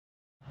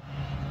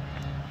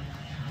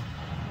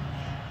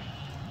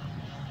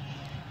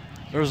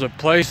There's a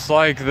place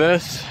like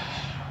this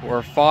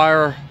where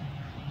fire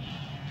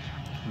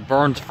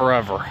burns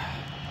forever.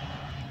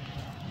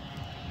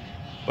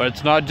 But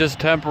it's not just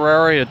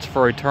temporary, it's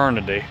for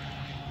eternity.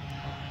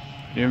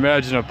 Can you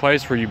imagine a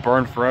place where you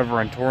burn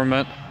forever in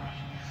torment?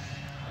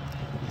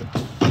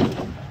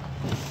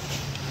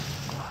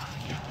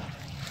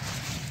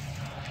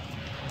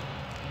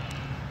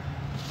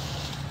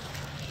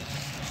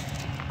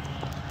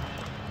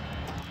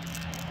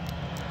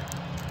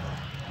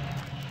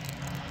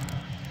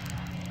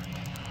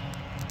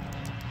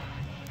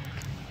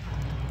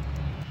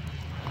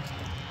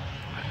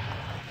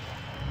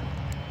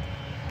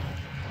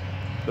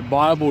 The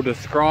Bible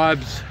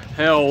describes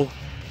hell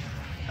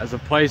as a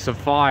place of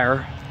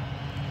fire.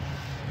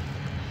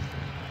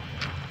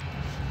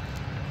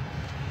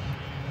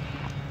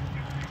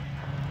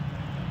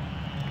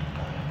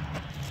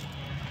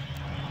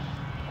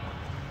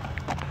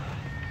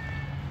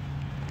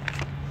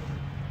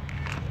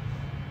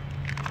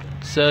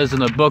 It says in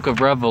the book of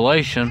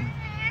Revelation,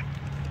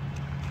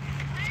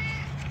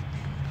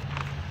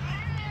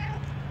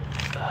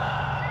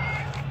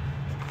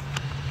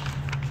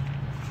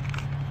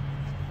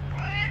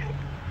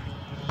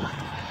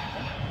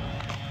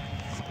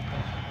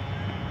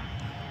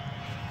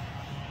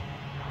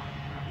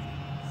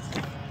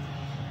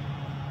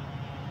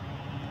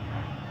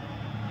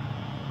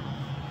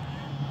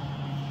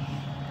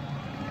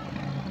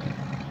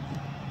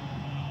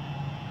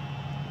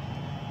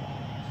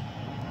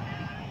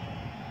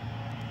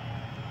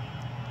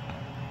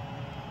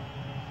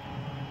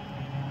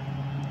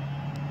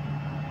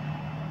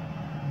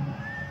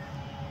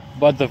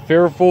 but the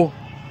fearful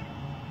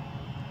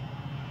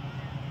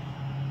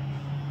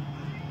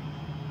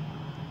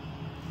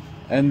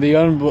and the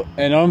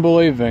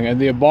unbelieving and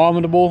the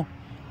abominable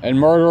and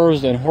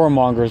murderers and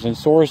whoremongers and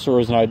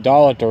sorcerers and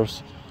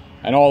idolaters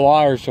and all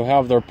liars shall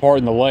have their part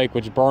in the lake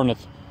which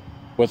burneth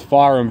with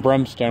fire and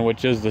brimstone,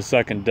 which is the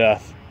second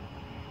death.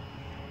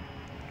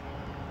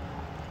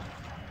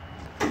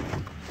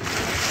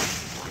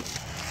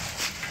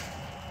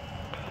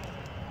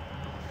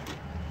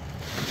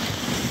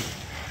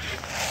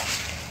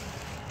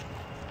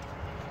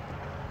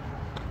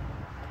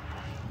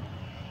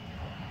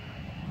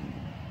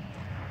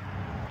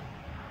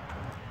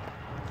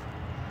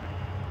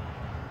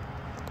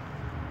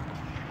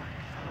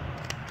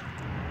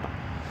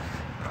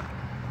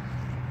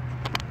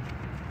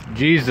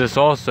 Jesus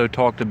also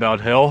talked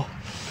about hell.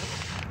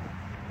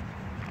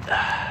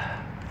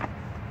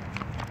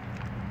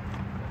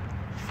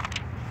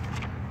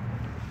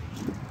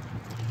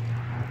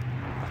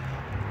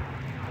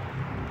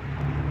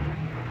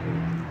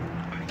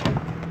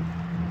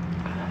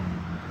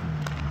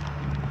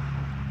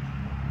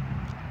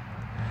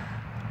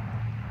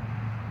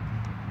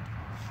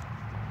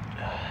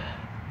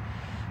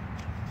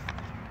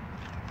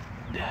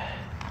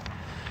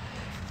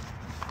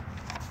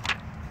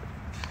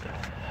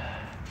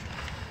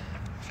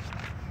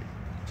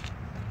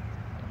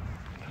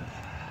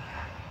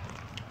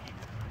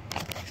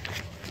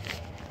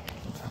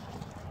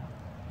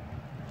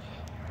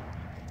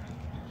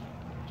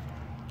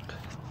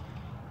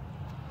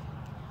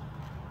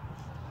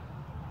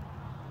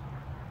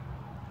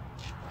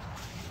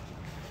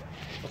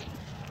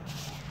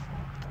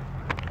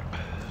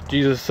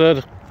 Jesus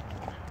said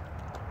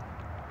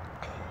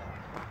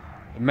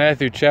in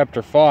Matthew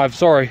chapter 5,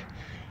 sorry,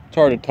 it's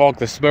hard to talk,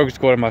 the smoke's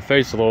going in my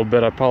face a little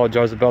bit, I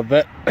apologize about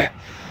that.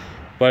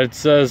 But it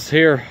says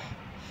here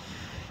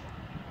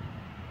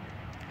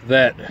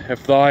that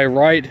if thy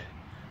right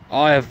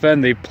eye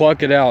offend thee,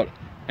 pluck it out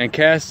and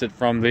cast it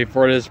from thee,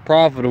 for it is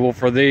profitable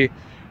for thee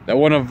that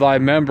one of thy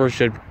members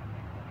should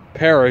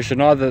perish, and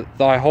not that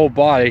thy whole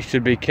body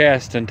should be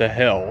cast into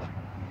hell.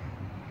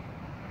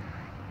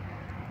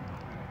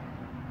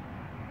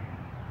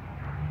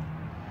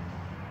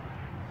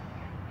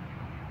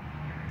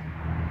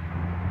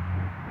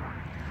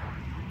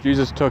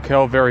 Jesus took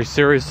hell very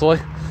seriously.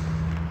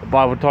 The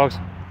Bible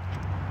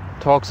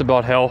talks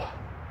about hell.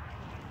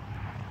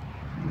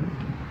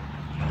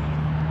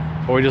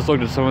 But we just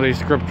looked at some of these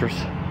scriptures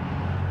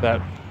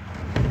that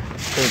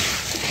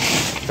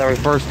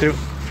refers to.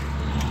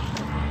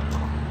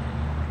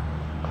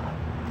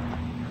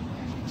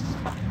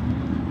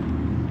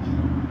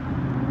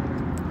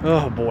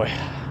 Oh boy.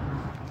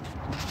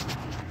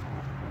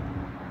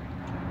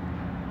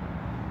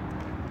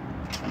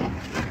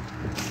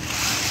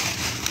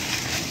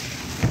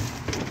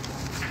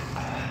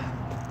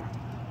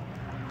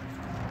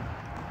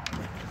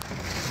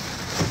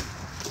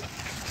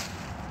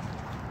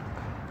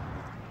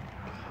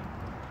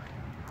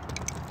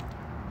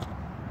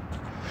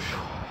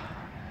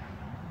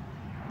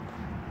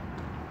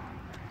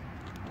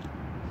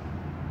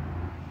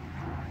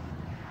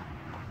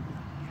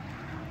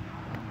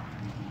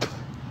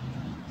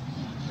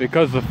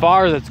 Because the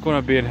fire that's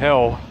going to be in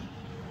hell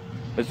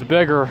is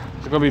bigger.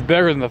 It's going to be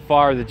bigger than the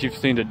fire that you've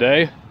seen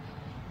today.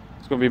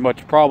 It's going to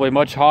be probably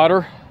much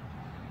hotter.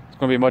 It's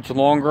going to be much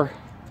longer.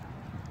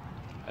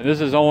 And this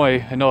is only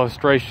an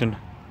illustration.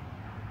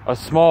 A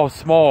small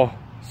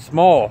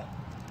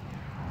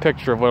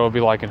picture of what it'll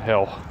be like in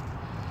hell.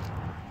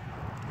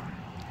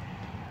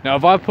 Now,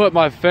 if I put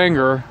my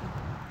finger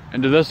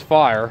into this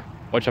fire,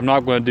 which I'm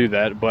not going to do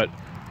that, but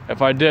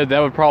if I did, that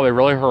would probably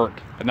really hurt,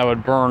 and that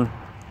would burn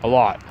a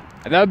lot.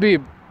 And that would be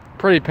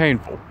pretty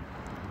painful.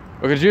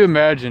 But could you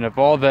imagine if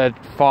all that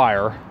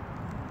fire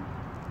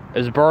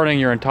is burning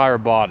your entire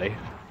body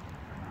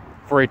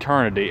for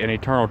eternity in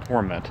eternal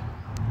torment?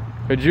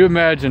 Could you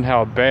imagine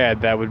how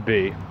bad that would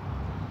be?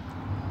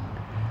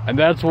 And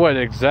that's what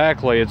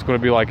exactly it's going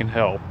to be like in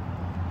hell.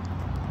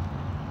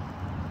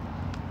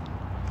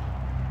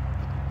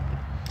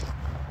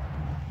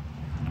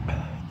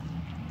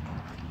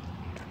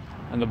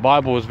 And the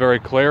Bible is very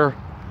clear.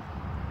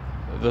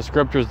 The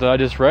scriptures that I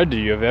just read to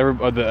you,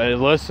 of a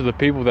list of the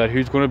people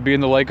who's going to be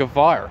in the lake of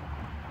fire,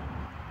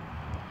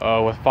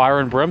 with fire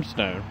and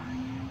brimstone.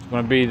 It's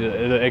going to be.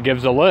 It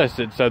gives a list.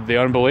 It said the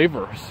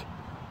unbelievers,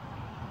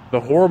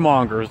 the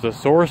whoremongers, the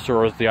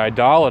sorcerers, the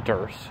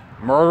idolaters,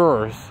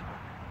 murderers,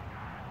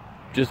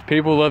 just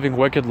people living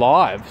wicked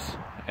lives,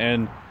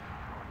 and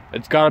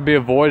it's got to be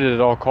avoided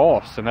at all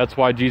costs. And that's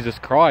why Jesus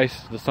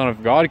Christ, the Son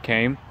of God,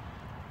 came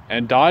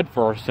and died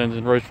for our sins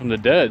and rose from the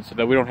dead, so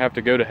that we don't have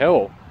to go to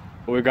hell.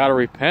 But we got to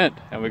repent,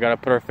 and we got to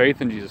put our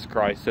faith in Jesus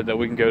Christ so that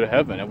we can go to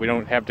heaven and we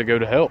don't have to go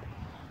to hell.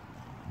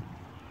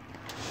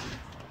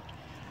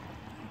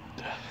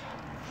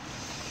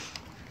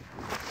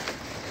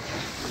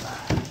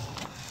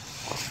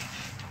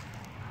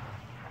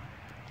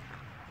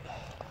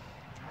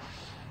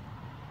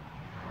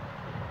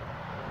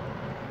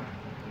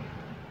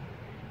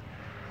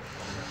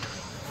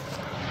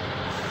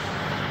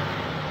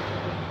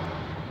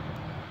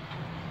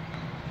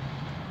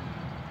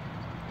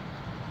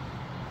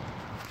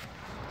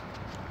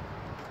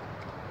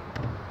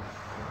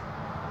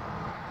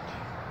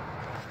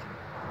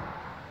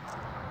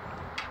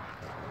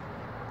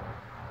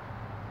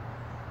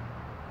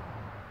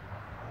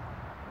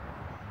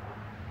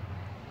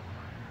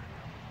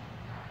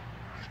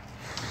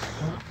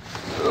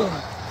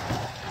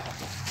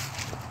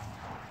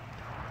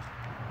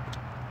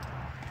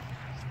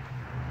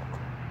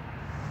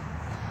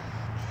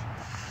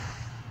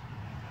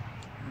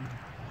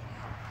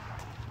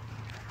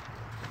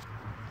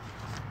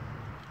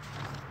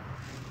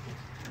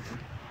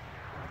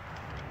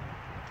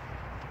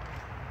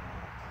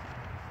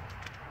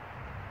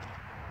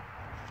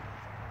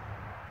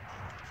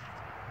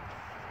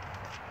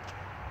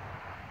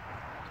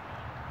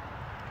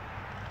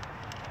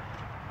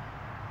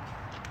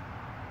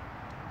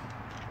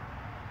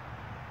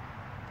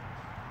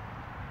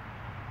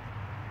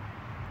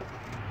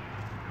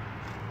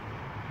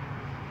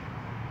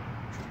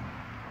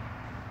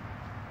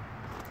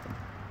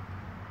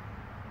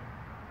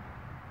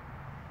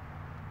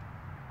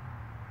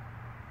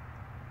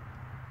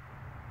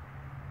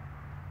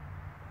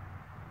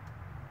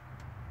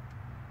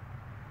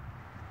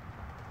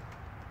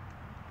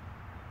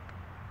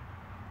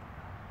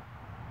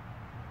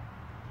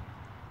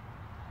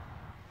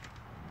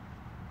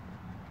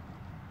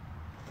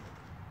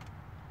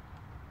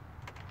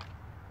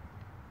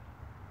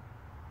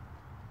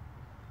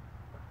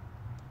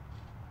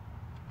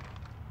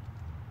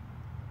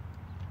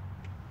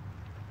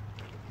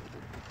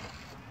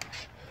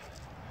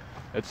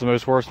 It's the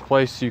most worst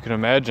place you can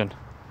imagine.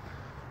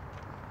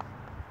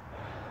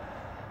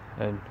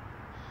 And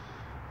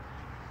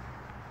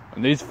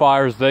these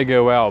fires, they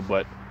go out,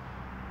 but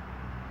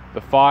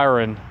the fire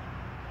and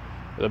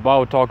the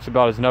Bible talks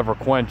about is never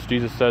quenched.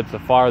 Jesus said it's a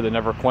fire that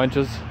never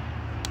quenches.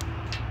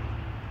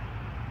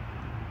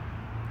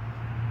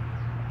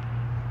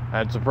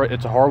 And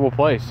it's a horrible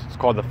place. It's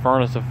called the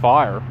furnace of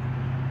fire.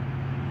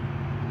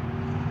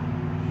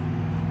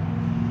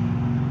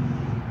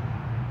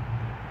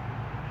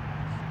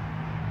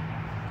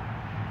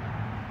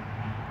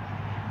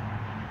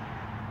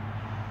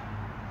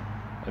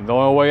 And the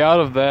only way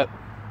out of that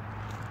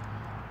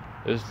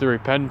is through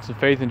repentance and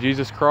faith in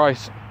Jesus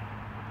Christ.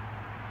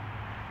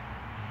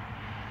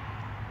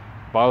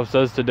 The Bible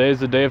says today is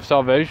the day of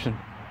salvation.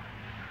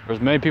 There's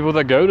many people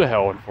that go to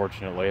hell,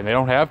 unfortunately, and they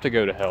don't have to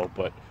go to hell,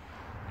 but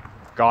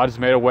God has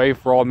made a way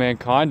for all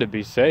mankind to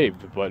be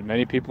saved. But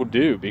many people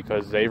do,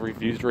 because they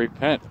refuse to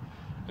repent,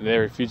 and they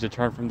refuse to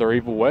turn from their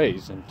evil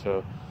ways and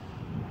to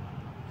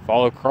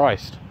follow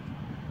Christ.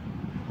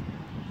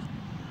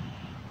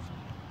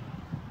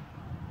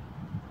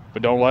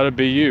 But don't let it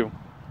be you.